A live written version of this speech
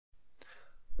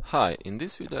Hi, in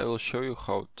this video I will show you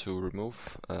how to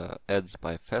remove ads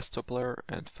by FastoPlayer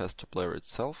and FastoPlayer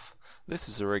itself. This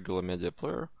is a regular media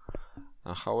player,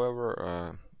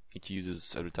 however it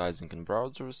uses advertising in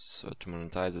browsers to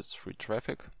monetize its free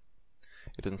traffic.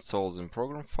 It installs in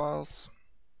program files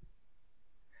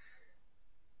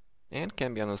and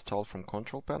can be uninstalled from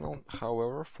control panel.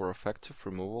 However, for effective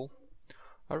removal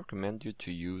I recommend you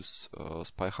to use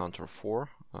SpyHunter 4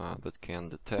 that can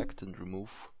detect and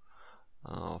remove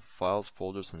files,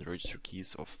 folders and register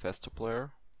keys of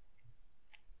FastoPlayer.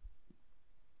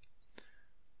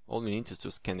 All you need is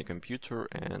to scan your computer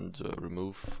and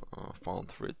remove found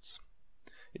threads.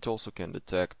 It also can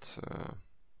detect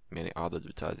many other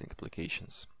advertising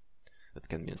applications that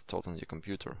can be installed on your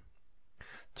computer.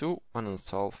 To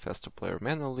uninstall FastoPlayer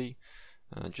manually,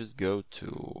 just go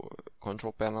to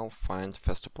control panel, find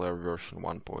FastoPlayer version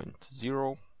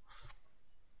 1.0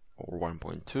 or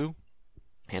 1.2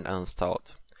 and uninstall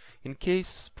it. In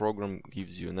case program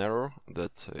gives you an error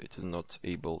that it is not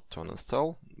able to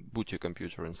uninstall, boot your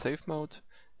computer in safe mode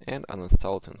and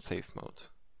uninstall it in safe mode.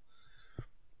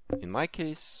 In my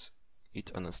case,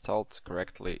 it uninstalled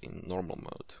correctly in normal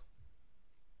mode.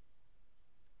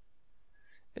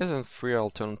 As a free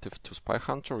alternative to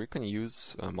SpyHunter, you can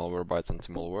use Malwarebytes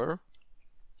anti-malware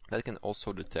that can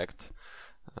also detect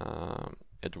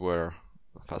adware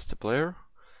FastoPlayer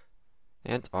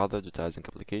and other advertising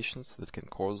applications that can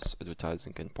cause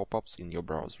advertising and pop-ups in your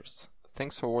browsers.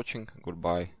 Thanks for watching,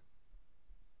 goodbye.